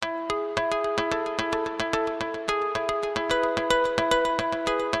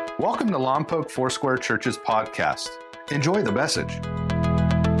Welcome to Lompoc Foursquare Church's podcast. Enjoy the message.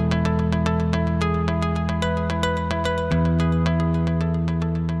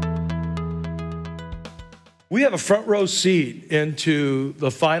 We have a front row seat into the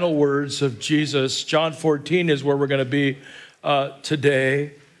final words of Jesus. John 14 is where we're going to be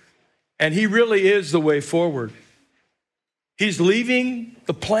today. And he really is the way forward. He's leaving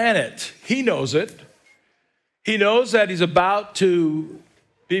the planet. He knows it. He knows that he's about to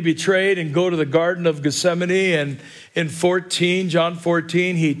be betrayed and go to the Garden of Gethsemane. And in John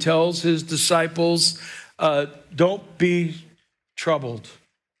 14, he tells his disciples, don't be troubled.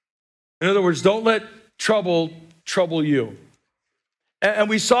 In other words, don't let trouble you. And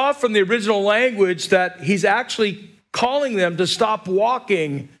we saw from the original language that he's actually calling them to stop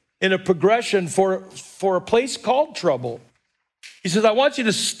walking in a progression for a place called trouble. He says, I want you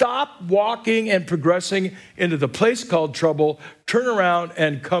to stop walking and progressing into the place called trouble, turn around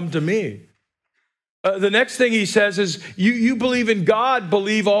and come to me. The next thing he says is, you believe in God,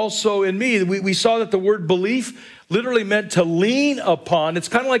 believe also in me. We saw that the word belief literally meant to lean upon. It's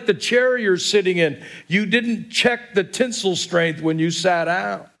kind of like the chair you're sitting in. You didn't check the tensile strength when you sat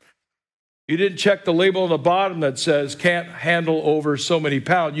down. You didn't check the label on the bottom that says can't handle over so many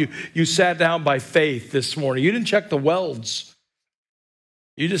pounds. You sat down by faith this morning. You didn't check the welds.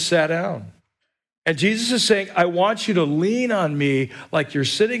 You just sat down. And Jesus is saying, I want you to lean on me like you're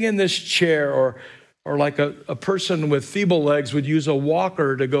sitting in this chair, or like a person with feeble legs would use a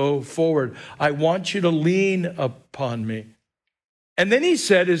walker to go forward. I want you to lean upon me. And then he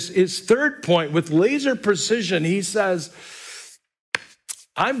said his third point with laser precision, he says,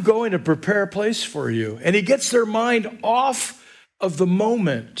 I'm going to prepare a place for you. And he gets their mind off of the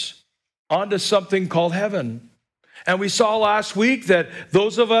moment onto something called heaven. And we saw last week that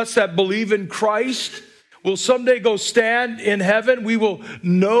those of us that believe in Christ will someday go stand in heaven. We will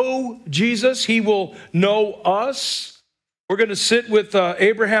know Jesus. He will know us. We're going to sit with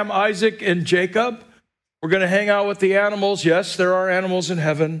Abraham, Isaac, and Jacob. We're going to hang out with the animals. Yes, there are animals in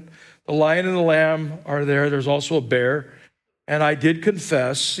heaven. The lion and the lamb are there. There's also a bear. And I did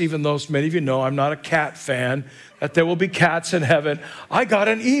confess, even though many of you know I'm not a cat fan, that there will be cats in heaven. I got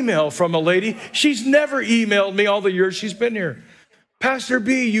an email from a lady. She's never emailed me all the years she's been here. Pastor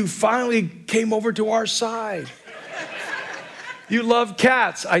B, you finally came over to our side. You love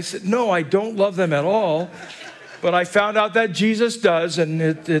cats. I said, no, I don't love them at all. But I found out that Jesus does, and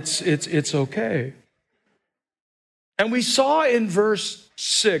it's okay. And we saw in verse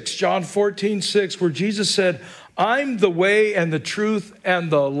 6, John 14:6, where Jesus said, I'm the way and the truth and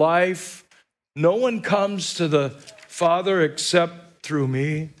the life. No one comes to the Father except through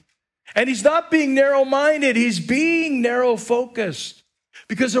me. And he's not being narrow-minded. He's being narrow-focused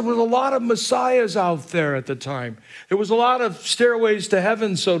because there was a lot of messiahs out there at the time. There was a lot of stairways to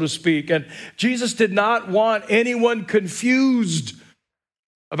heaven, so to speak. And Jesus did not want anyone confused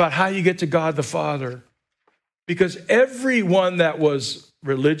about how you get to God the Father, because everyone that was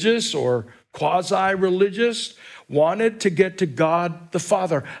religious or quasi-religious wanted to get to God the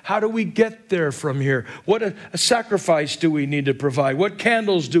Father. How do we get there from here? What a sacrifice do we need to provide? What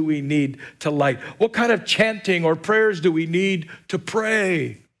candles do we need to light? What kind of chanting or prayers do we need to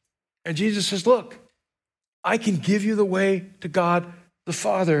pray? And Jesus says, look, I can give you the way to God the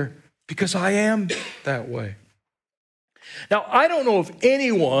Father because I am that way. Now, I don't know if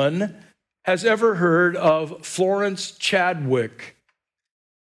anyone has ever heard of Florence Chadwick,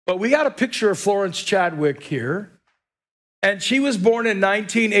 but we got a picture of Florence Chadwick here. And she was born in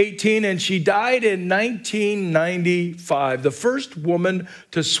 1918 and she died in 1995, the first woman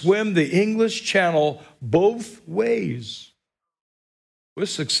to swim the English Channel both ways with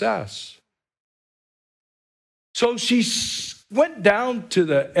success. So she went down to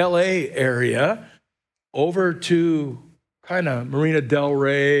the LA area over to kind of Marina Del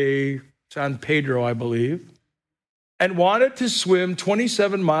Rey, San Pedro, I believe, and wanted to swim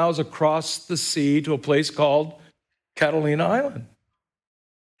 27 miles across the sea to a place called Catalina Island.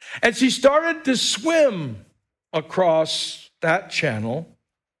 And she started to swim across that channel.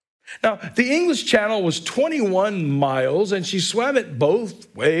 Now, the English Channel was 21 miles, and she swam it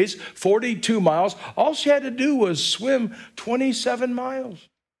both ways, 42 miles. All she had to do was swim 27 miles.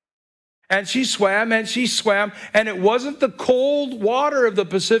 And she swam, and it wasn't the cold water of the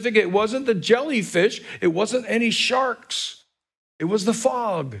Pacific. It wasn't the jellyfish. It wasn't any sharks. It was the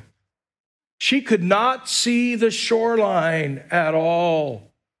fog. She could not see the shoreline at all.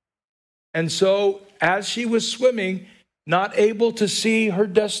 And so as she was swimming, not able to see her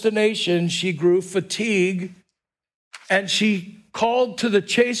destination, she grew fatigued, and she called to the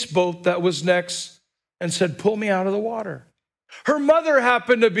chase boat that was next and said, pull me out of the water. Her mother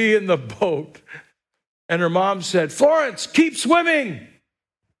happened to be in the boat. And her mom said, Florence, keep swimming.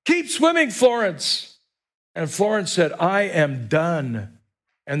 Keep swimming, Florence. And Florence said, I am done.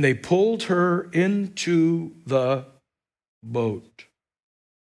 And they pulled her into the boat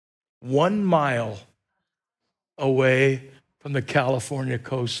 1 mile away from the California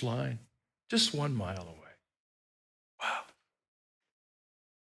coastline. Just 1 mile away. Wow.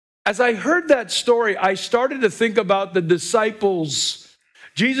 As I heard that story, I started to think about the disciples.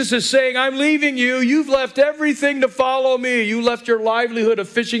 Jesus is saying, I'm leaving you. You've left everything to follow me. You left your livelihood of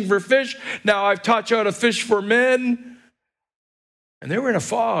fishing for fish. Now I've taught you how to fish for men. And they were in a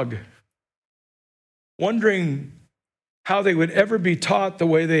fog, wondering how they would ever be taught the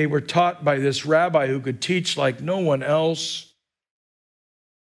way they were taught by this rabbi who could teach like no one else.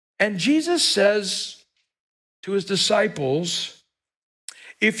 And Jesus says to his disciples,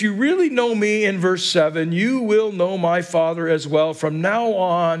 if you really know me, in verse 7, you will know my Father as well. From now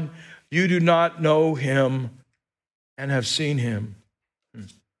on, you do not know him and have seen him.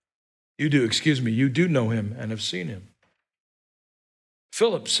 You do know him and have seen him.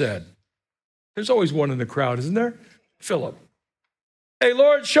 Philip said, there's always one in the crowd, isn't there? Philip. Hey,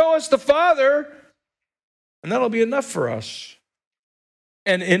 Lord, show us the Father, and that'll be enough for us.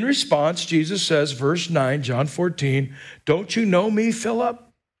 And in response, Jesus says, verse 9, John 14, don't you know me, Philip?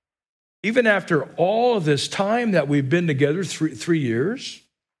 Even after all of this time that we've been together, three years,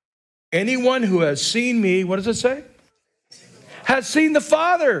 anyone who has seen me, what does it say? Has seen the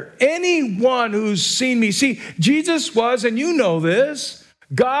Father. Anyone who's seen me. See, Jesus was, and you know this,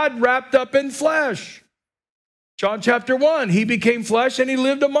 God wrapped up in flesh. John chapter 1, he became flesh and he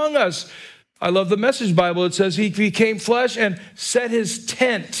lived among us. I love the Message Bible. It says he became flesh and set his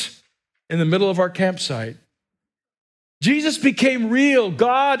tent in the middle of our campsite. Jesus became real,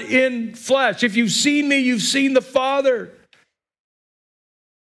 God in flesh. If you've seen me, you've seen the Father.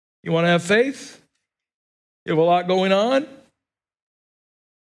 You want to have faith? You have a lot going on?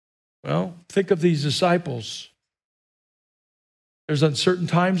 Well, think of these disciples. There's uncertain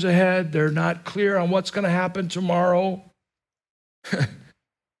times ahead. They're not clear on what's going to happen tomorrow.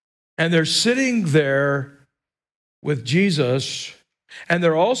 And they're sitting there with Jesus, and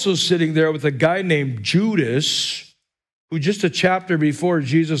they're also sitting there with a guy named Judas, who just a chapter before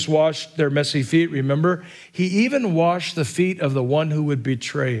Jesus washed their messy feet, remember? He even washed the feet of the one who would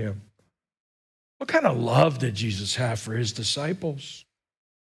betray him. What kind of love did Jesus have for his disciples?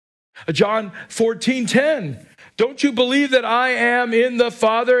 John 14:10, don't you believe that I am in the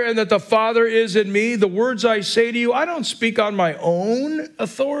Father and that the Father is in me? The words I say to you, I don't speak on my own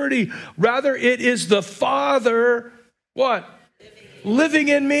authority. Rather, it is the Father, what? Living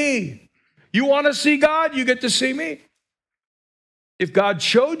in me. You want to see God? You get to see me. If God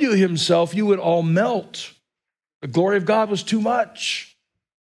showed you himself, you would all melt. The glory of God was too much.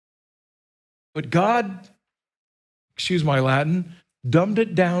 But God, excuse my Latin, dumbed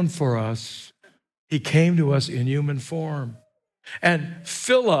it down for us. He came to us in human form. And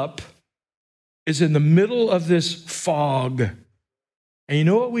Philip is in the middle of this fog. And you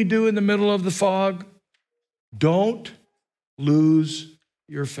know what we do in the middle of the fog? Don't lose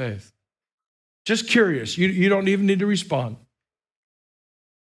your faith. Just curious. You don't even need to respond.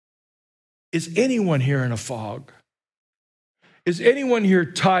 Is anyone here in a fog? Is anyone here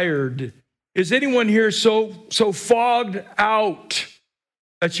tired? Is anyone here so fogged out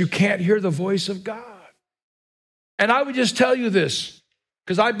that you can't hear the voice of God? And I would just tell you this,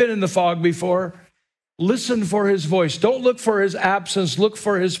 because I've been in the fog before. Listen for his voice. Don't look for his absence. Look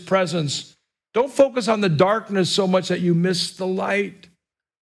for his presence. Don't focus on the darkness so much that you miss the light.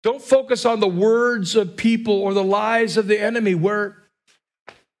 Don't focus on the words of people or the lies of the enemy where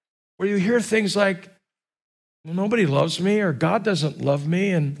you hear things like, well, nobody loves me, or God doesn't love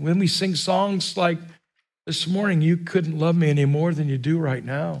me. And when we sing songs like this morning, you couldn't love me any more than you do right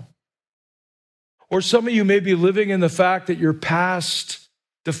now. Or some of you may be living in the fact that your past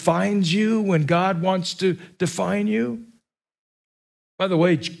defines you when God wants to define you. By the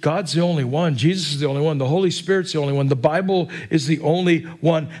way, God's the only one. Jesus is the only one. The Holy Spirit's the only one. The Bible is the only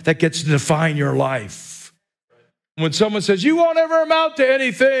one that gets to define your life. When someone says, you won't ever amount to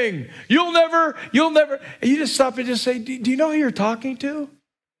anything, you'll never, and you just stop and just say, do you know who you're talking to?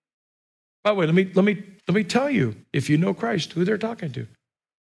 By the way, let me tell you, if you know Christ, who they're talking to.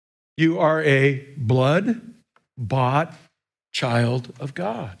 You are a blood-bought child of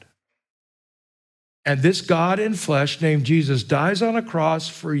God. And this God in flesh named Jesus dies on a cross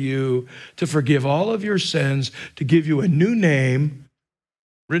for you to forgive all of your sins, to give you a new name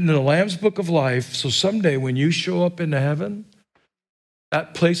written in the Lamb's Book of Life. So someday when you show up into heaven,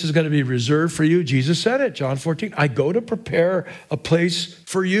 That place is going to be reserved for you. Jesus said it, John 14. I go to prepare a place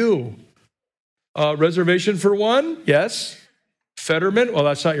for you. Reservation for one? Yes. Fetterman? Well,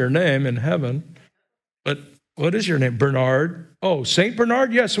 that's not your name in heaven. But what is your name? Bernard? Oh, St.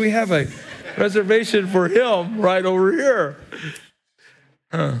 Bernard? Yes, we have a reservation for him right over here.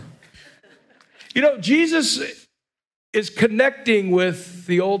 You know, Jesus is connecting with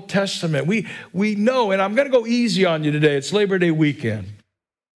the Old Testament. We know, and I'm going to go easy on you today. It's Labor Day weekend.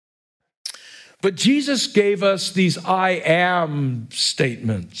 But Jesus gave us these I am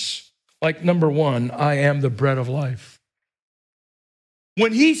statements. Like number one, I am the bread of life.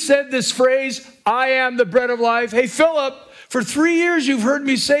 When he said this phrase, I am the bread of life, hey, Philip, for 3 years you've heard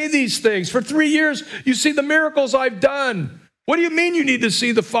me say these things. For 3 years you see the miracles I've done. What do you mean you need to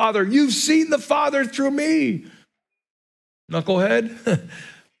see the Father? You've seen the Father through me. Knucklehead,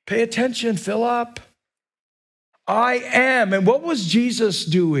 pay attention, Philip. I am. And what was Jesus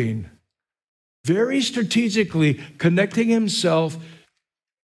doing? Very strategically connecting himself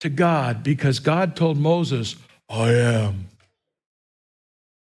to God, because God told Moses, I am.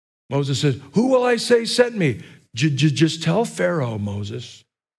 Moses says, who will I say sent me? Just tell Pharaoh, Moses,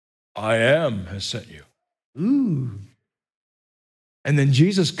 I am has sent you. Ooh. And then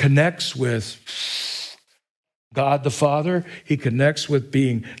Jesus connects with God the Father. He connects with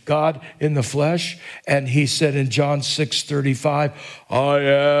being God in the flesh. And he said in John 6:35, I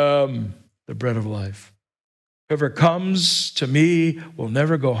am the bread of life. Whoever comes to me will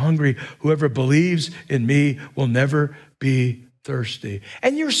never go hungry. Whoever believes in me will never be thirsty.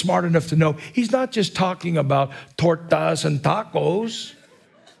 And you're smart enough to know he's not just talking about tortas and tacos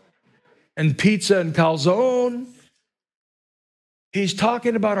and pizza and calzone. He's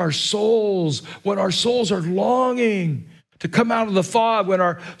talking about our souls, when our souls are longing to come out of the fog, when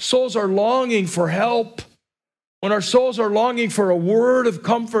our souls are longing for help, when our souls are longing for a word of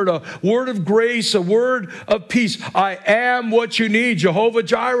comfort, a word of grace, a word of peace. I am what you need, Jehovah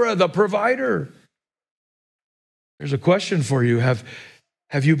Jireh, the provider. There's a question for you. Have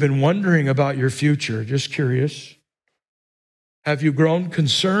you been wondering about your future? Just curious. Have you grown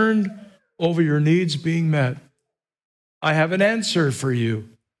concerned over your needs being met? I have an answer for you.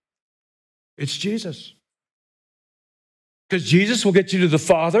 It's Jesus. Because Jesus will get you to the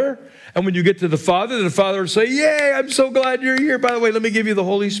Father. And when you get to the Father will say, yay, I'm so glad you're here. By the way, let me give you the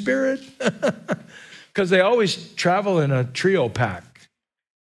Holy Spirit. Because they always travel in a trio pack.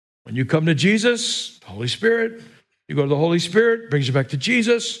 When you come to Jesus, Holy Spirit. You go to the Holy Spirit, brings you back to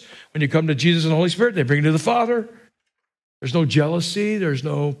Jesus. When you come to Jesus and the Holy Spirit, they bring you to the Father. There's no jealousy. There's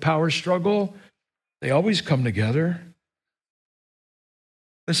no power struggle. They always come together.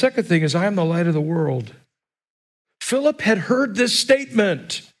 The second thing is, I am the light of the world. Philip had heard this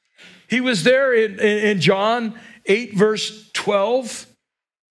statement. He was there in John 8, verse 12.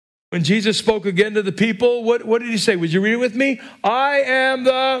 When Jesus spoke again to the people, what did he say? Would you read it with me? I am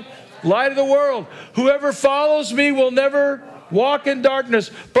the light of the world. Whoever follows me will never walk in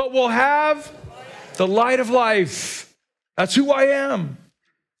darkness, but will have the light of life. That's who I am.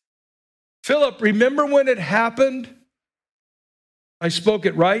 Philip, remember when it happened? I spoke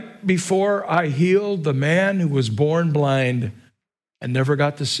it right before I healed the man who was born blind and never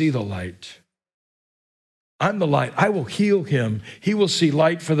got to see the light. I'm the light. I will heal him. He will see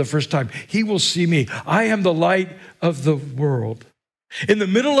light for the first time. He will see me. I am the light of the world. In the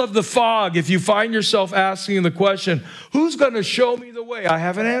middle of the fog, if you find yourself asking the question, who's going to show me the way? I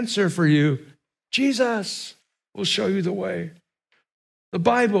have an answer for you. Jesus will show you the way. The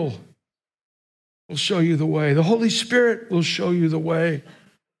Bible will show you the way. The Holy Spirit will show you the way.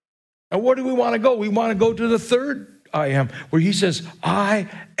 And where do we want to go? We want to go to the third I am, where he says, I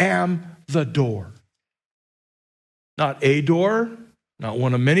am the door. Not a door, not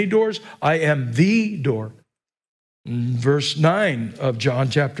one of many doors. I am the door. Verse 9 of John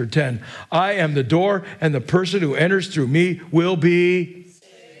chapter 10. I am the door, and the person who enters through me will be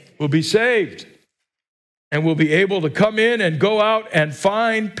saved and will be able to come in and go out and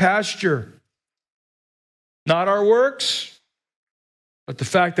find pasture. Not our works, but the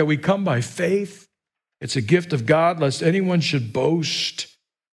fact that we come by faith. It's a gift of God, lest anyone should boast.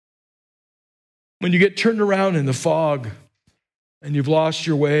 When you get turned around in the fog and you've lost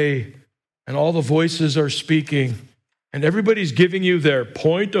your way and all the voices are speaking and everybody's giving you their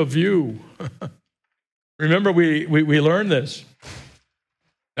point of view. Remember, we learned this,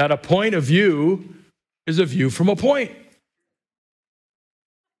 that a point of view is a view from a point.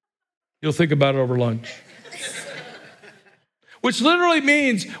 You'll think about it over lunch. Which literally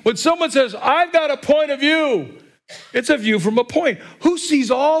means when someone says, I've got a point of view, it's a view from a point. Who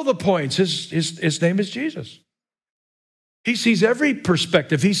sees all the points? His name is Jesus. He sees every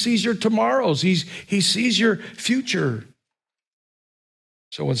perspective. He sees your tomorrows. He sees your future.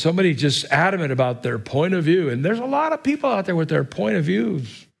 So when somebody just adamant about their point of view, and there's a lot of people out there with their point of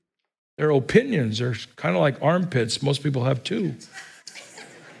views, their opinions are kind of like armpits. Most people have two.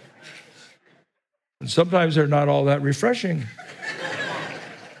 And sometimes they're not all that refreshing.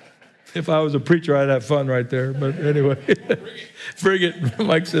 If I was a preacher, I'd have fun right there. But anyway, bring it.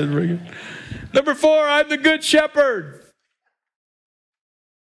 Mike said bring it. Number 4, I'm the good shepherd.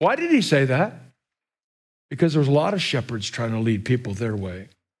 Why did he say that? Because there's a lot of shepherds trying to lead people their way.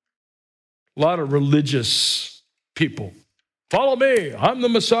 A lot of religious people. Follow me. I'm the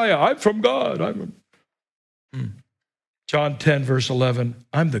Messiah. I'm from God. John 10, verse 11.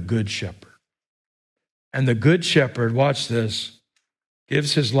 I'm the good shepherd. And the good shepherd, watch this,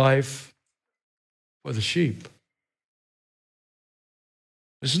 gives his life for the sheep.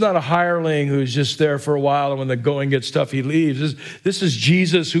 This is not a hireling who's just there for a while and when the going gets tough, he leaves. This is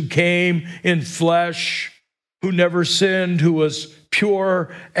Jesus who came in flesh, who never sinned, who was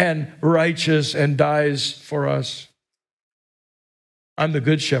pure and righteous and dies for us. I'm the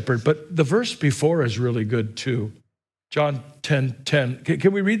good shepherd. But the verse before is really good too. John 10:10.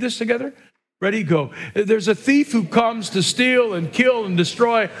 Can we read this together? Ready, go. There's a thief who comes to steal and kill and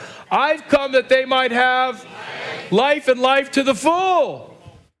destroy. I've come that they might have life and life to the full.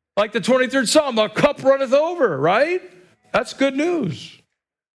 Like the 23rd Psalm, the cup runneth over, right? That's good news.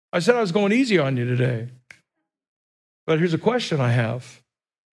 I said I was going easy on you today. But here's a question I have.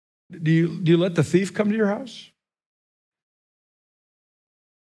 Do you let the thief come to your house?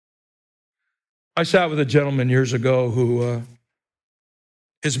 I sat with a gentleman years ago who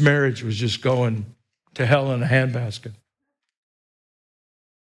his marriage was just going to hell in a handbasket.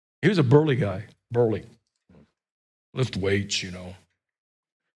 He was a burly guy, lift weights,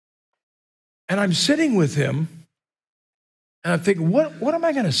 And I'm sitting with him, and I'm thinking, what am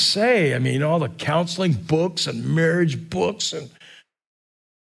I going to say? I mean, all the counseling books and marriage books.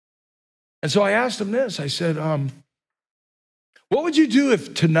 And so I asked him this. I said, what would you do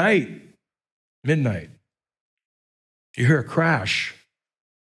if tonight, midnight, you hear a crash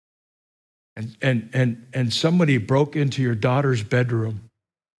and somebody broke into your daughter's bedroom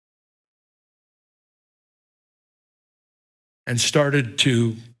and started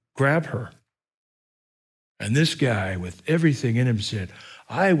to grab her? And this guy, with everything in him, said,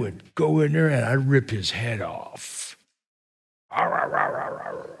 I would go in there and I'd rip his head off.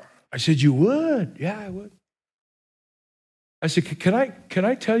 I said, you would? Yeah, I would. I said, can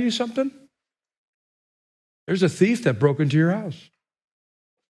I tell you something? There's a thief that broke into your house.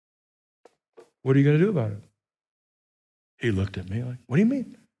 What are you going to do about it? He looked at me like, what do you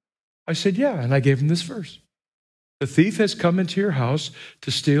mean? I said, yeah, and I gave him this verse. The thief has come into your house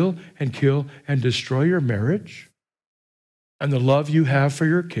to steal and kill and destroy your marriage and the love you have for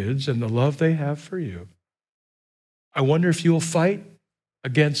your kids and the love they have for you. I wonder if you'll fight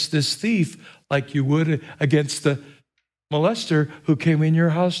against this thief like you would against the molester who came in your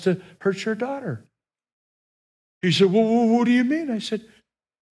house to hurt your daughter. He said, well, what do you mean? I said,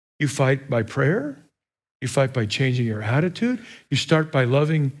 you fight by prayer. You fight by changing your attitude. You start by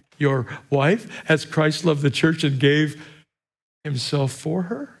loving your wife as Christ loved the church and gave himself for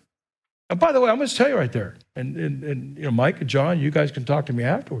her. And by the way, I'm going to tell you right there, and Mike and John, you guys can talk to me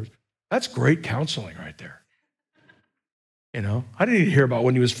afterwards. That's great counseling right there. I didn't need to hear about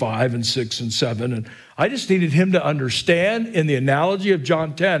when he was 5 and 6 and 7, and I just needed him to understand in the analogy of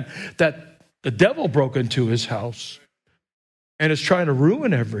John 10 that the devil broke into his house and is trying to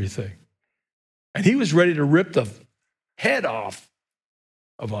ruin everything. And he was ready to rip the head off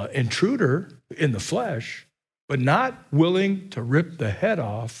of an intruder in the flesh, but not willing to rip the head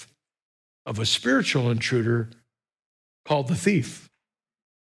off of a spiritual intruder called the thief.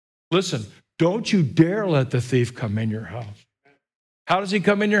 Listen, don't you dare let the thief come in your house. How does he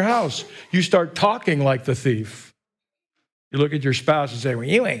come in your house? You start talking like the thief. You look at your spouse and say, well,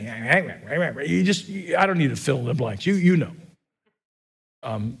 you ain't, I don't need to fill in the blanks. You know.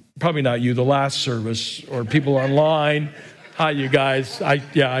 Probably not you, the last service, or people online. Hi, you guys.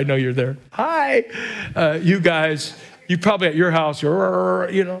 I know you're there. Hi. You guys, you probably at your house,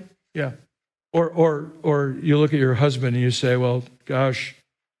 yeah. Or you look at your husband and you say, well, gosh,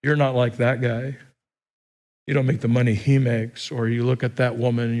 you're not like that guy. You don't make the money he makes. Or you look at that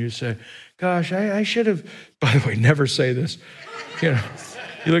woman and you say, gosh, I should have, by the way, never say this. You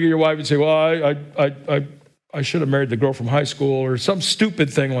look at your wife and say, well, I should have married the girl from high school, or some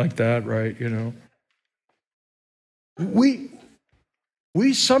stupid thing like that, right?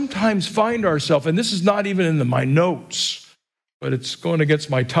 We sometimes find ourselves, and this is not even in my notes, but it's going against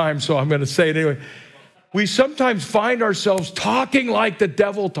my time, so I'm going to say it anyway. We sometimes find ourselves talking like the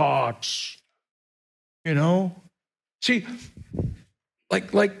devil talks, you know? See,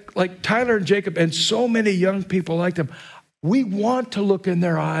 like Tyler and Jacob and so many young people like them, we want to look in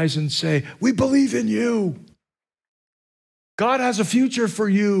their eyes and say, we believe in you. God has a future for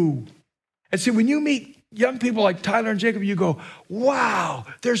you. And see, when you meet young people like Tyler and Jacob, you go, wow,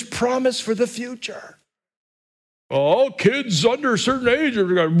 there's promise for the future. Oh, kids under a certain age are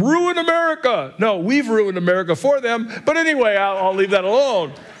going to ruin America. No, we've ruined America for them. But anyway, I'll leave that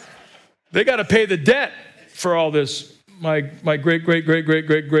alone. They got to pay the debt for all this. My great grandchildren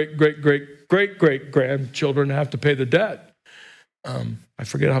have to pay the debt. I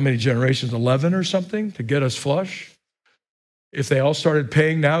forget how many generations, 11 or something, to get us flush. If they all started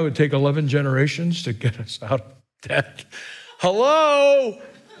paying now, it would take 11 generations to get us out of debt. Hello?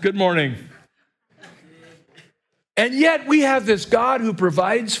 Good morning. And yet we have this God who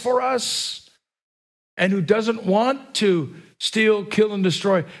provides for us and who doesn't want to steal, kill, and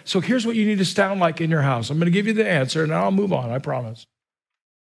destroy. So here's what you need to sound like in your house. I'm going to give you the answer, and then I'll move on, I promise.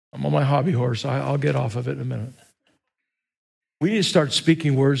 I'm on my hobby horse. I'll get off of it in a minute. We need to start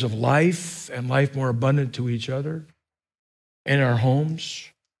speaking words of life and life more abundant to each other in our homes.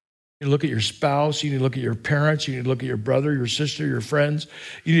 You need to look at your spouse. You need to look at your parents. You need to look at your brother, your sister, your friends.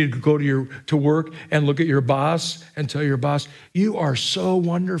 You need to go to work and look at your boss and tell your boss, you are so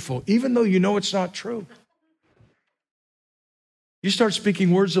wonderful, even though you know it's not true. You start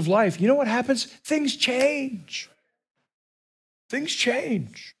speaking words of life. You know what happens? Things change. Things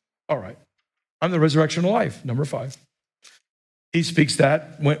change. All right. I'm the resurrection of life, number 5. He speaks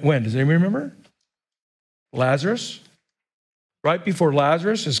that when? Does anybody remember? Lazarus. Right before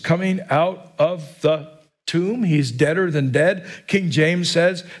Lazarus is coming out of the tomb, he's deader than dead. King James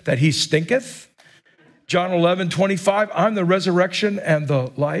says that he stinketh. John 11:25, I'm the resurrection and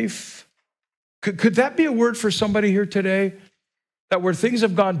the life. Could that be a word for somebody here today? That where things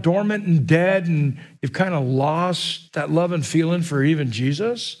have gone dormant and dead and you've kind of lost that love and feeling for even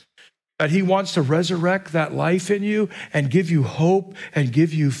Jesus? That he wants to resurrect that life in you and give you hope and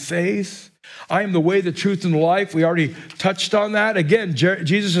give you faith. I am the way, the truth, and the life. We already touched on that. Again,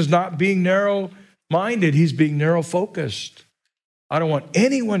 Jesus is not being narrow-minded. He's being narrow-focused. I don't want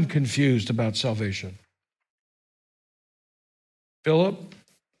anyone confused about salvation. Philip,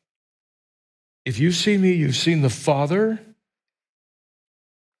 if you've seen me, you've seen the Father.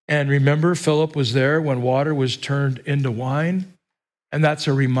 And remember, Philip was there when water was turned into wine. And that's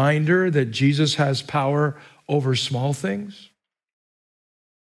a reminder that Jesus has power over small things.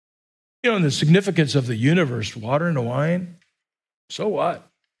 You know, and the significance of the universe, water into wine, so what?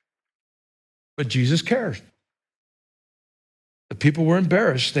 But Jesus cares. The people were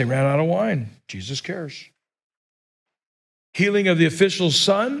embarrassed. They ran out of wine. Jesus cares. Healing of the official's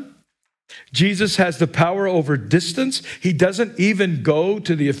son. Jesus has the power over distance. He doesn't even go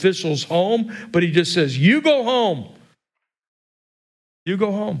to the official's home, but he just says, you go home. You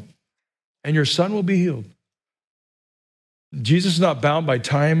go home, and your son will be healed. Jesus is not bound by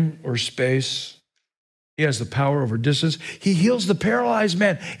time or space. He has the power over distance. He heals the paralyzed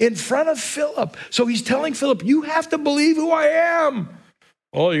man in front of Philip. So he's telling Philip, you have to believe who I am.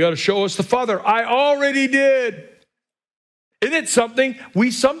 Oh, you got to show us the Father. I already did. Isn't it something?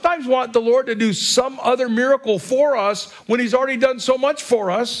 We sometimes want the Lord to do some other miracle for us when he's already done so much for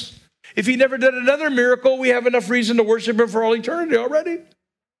us. If he never did another miracle, we have enough reason to worship him for all eternity already.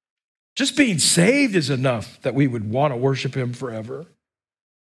 Just being saved is enough that we would want to worship him forever.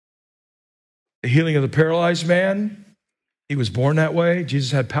 The healing of the paralyzed man, he was born that way.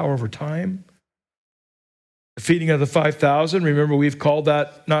 Jesus had power over time. The feeding of the 5,000, remember we've called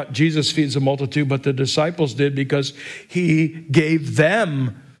that not Jesus feeds the multitude, but the disciples did because he gave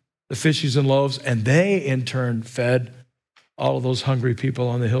them the fishes and loaves, and they in turn fed all of those hungry people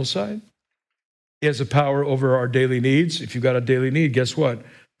on the hillside. He has the power over our daily needs. If you've got a daily need, guess what?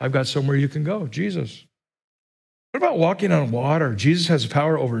 I've got somewhere you can go, Jesus. What about walking on water? Jesus has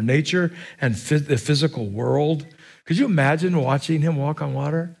power over nature and the physical world. Could you imagine watching him walk on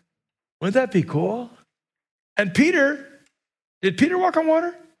water? Wouldn't that be cool? And Peter, did Peter walk on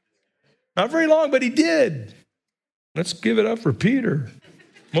water? Not very long, but he did. Let's give it up for Peter.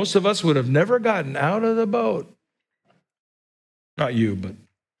 Most of us would have never gotten out of the boat. Not you, but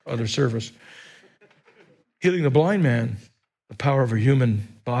other service. Healing the blind man, the power of a human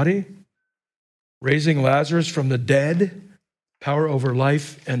body. Raising Lazarus from the dead, power over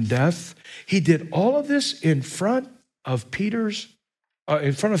life and death. He did all of this in front of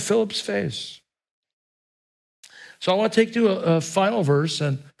Philip's face. So I want to take you to a final verse,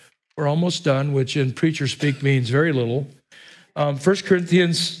 and we're almost done, which in preacher speak means very little. 1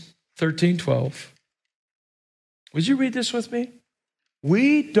 Corinthians 13:12. Would you read this with me?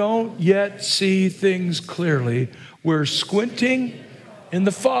 We don't yet see things clearly. We're squinting in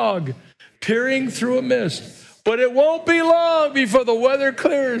the fog, peering through a mist. But it won't be long before the weather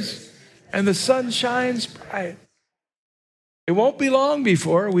clears and the sun shines bright. It won't be long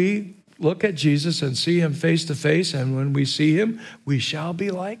before we look at Jesus and see him face to face. And when we see him, we shall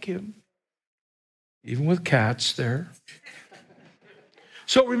be like him. Even with cats there.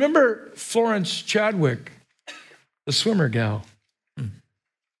 So remember Florence Chadwick, the swimmer gal.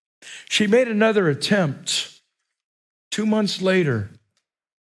 She made another attempt 2 months later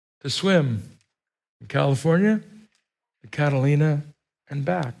to swim in California, to Catalina, and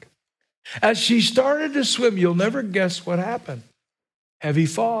back. As she started to swim, you'll never guess what happened. Heavy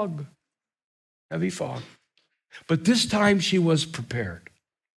fog. Heavy fog. But this time she was prepared.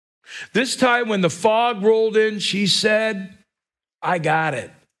 This time when the fog rolled in, she said, I got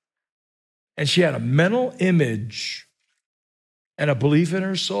it. And she had a mental image and a belief in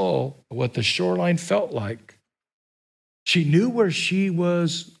her soul of what the shoreline felt like. She knew where she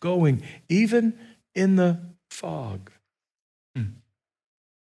was going, even in the fog. You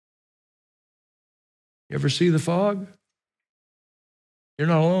ever see the fog? You're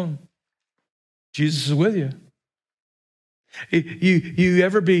not alone. Jesus is with you. You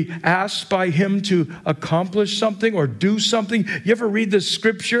ever be asked by him to accomplish something or do something? You ever read the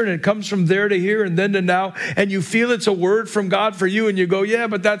scripture and it comes from there to here and then to now, and you feel it's a word from God for you, and you go, yeah,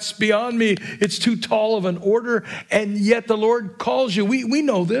 but that's beyond me. It's too tall of an order. And yet the Lord calls you. We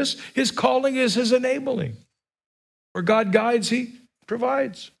know this. His calling is his enabling. Where God guides, he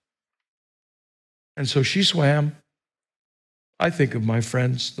provides. And so she swam. I think of my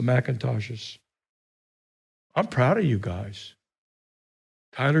friends, the McIntoshes. I'm proud of you guys.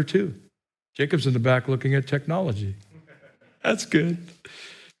 Tyler, too. Jacob's in the back looking at technology. That's good.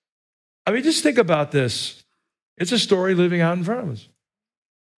 I mean, just think about this. It's a story living out in front of us.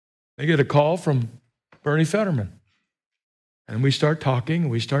 They get a call from Bernie Fetterman. And we start talking,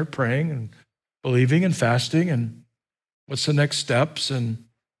 and we start praying and believing and fasting, and what's the next steps, and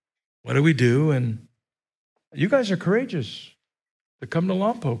what do we do? And you guys are courageous to come to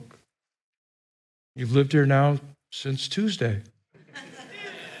Lompoc. You've lived here now since Tuesday.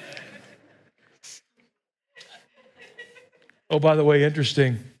 Oh, by the way,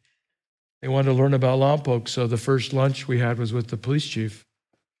 interesting. They wanted to learn about Lompoc, so the first lunch we had was with the police chief.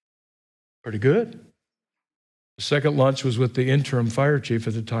 Pretty good. The second lunch was with the interim fire chief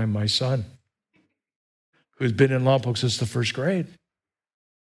at the time, my son, who's been in Lompoc since the first grade.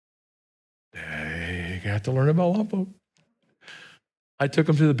 They got to learn about Lompoc. I took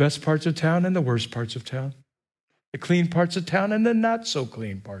them to the best parts of town and the worst parts of town, the clean parts of town and the not so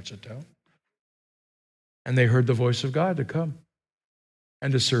clean parts of town. And they heard the voice of God to come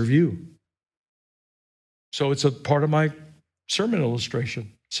and to serve you. So it's a part of my sermon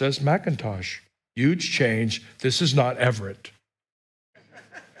illustration. It says McIntosh, huge change. This is not Everett.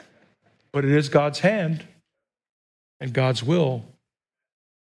 But it is God's hand and God's will.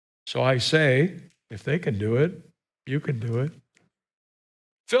 So I say, if they can do it, you can do it.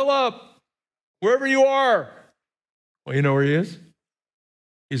 Philip, wherever you are. Well, you know where he is?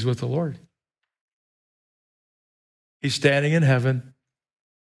 He's with the Lord. He's standing in heaven.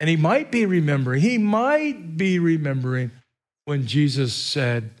 And he might be remembering when Jesus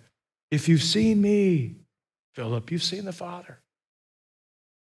said, if you've seen me, Philip, you've seen the Father.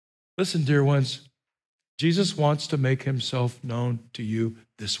 Listen, dear ones, Jesus wants to make himself known to you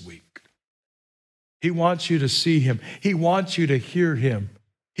this week. He wants you to see him. He wants you to hear him.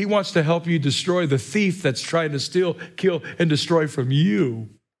 He wants to help you destroy the thief that's trying to steal, kill, and destroy from you.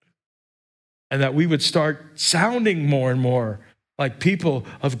 And that we would start sounding more and more like people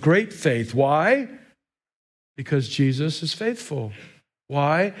of great faith. Why? Because Jesus is faithful.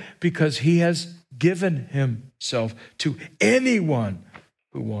 Why? Because he has given himself to anyone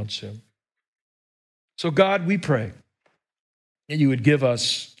who wants him. So God, we pray that you would give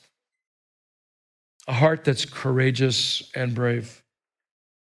us a heart that's courageous and brave.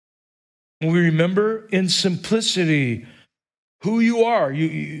 When we remember in simplicity who you are,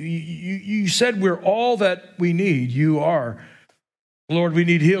 you said we're all that we need. You are. Lord, we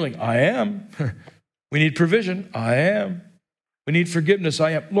need healing. I am. We need provision. I am. We need forgiveness.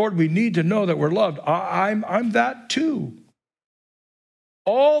 I am. Lord, we need to know that we're loved. I'm that too.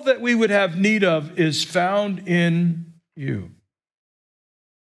 All that we would have need of is found in you.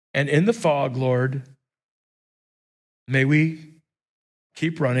 And in the fog, Lord, may we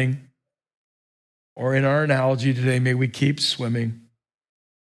keep running. Or in our analogy today, may we keep swimming.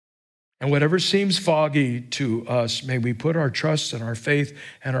 And whatever seems foggy to us, may we put our trust and our faith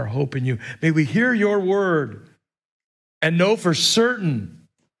and our hope in you. May we hear your word and know for certain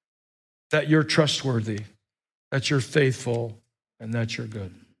that you're trustworthy, that you're faithful, and that you're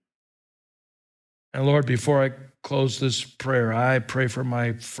good. And Lord, before I close this prayer, I pray for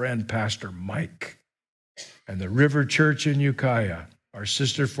my friend, Pastor Mike, and the River Church in Ukiah, our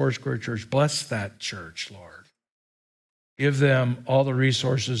sister Foursquare Church. Bless that church, Lord. Give them all the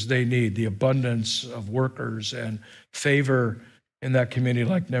resources they need, the abundance of workers and favor in that community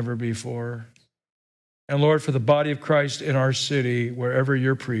like never before. And Lord, for the body of Christ in our city, wherever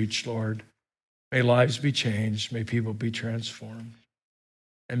you're preached, Lord, may lives be changed, may people be transformed,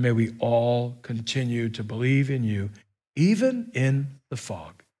 and may we all continue to believe in you, even in the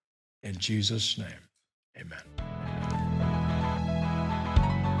fog. In Jesus' name, amen.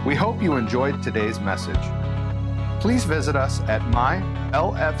 We hope you enjoyed today's message. Please visit us at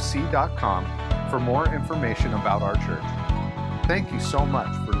mylfc.com for more information about our church. Thank you so much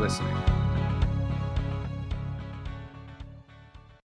for listening.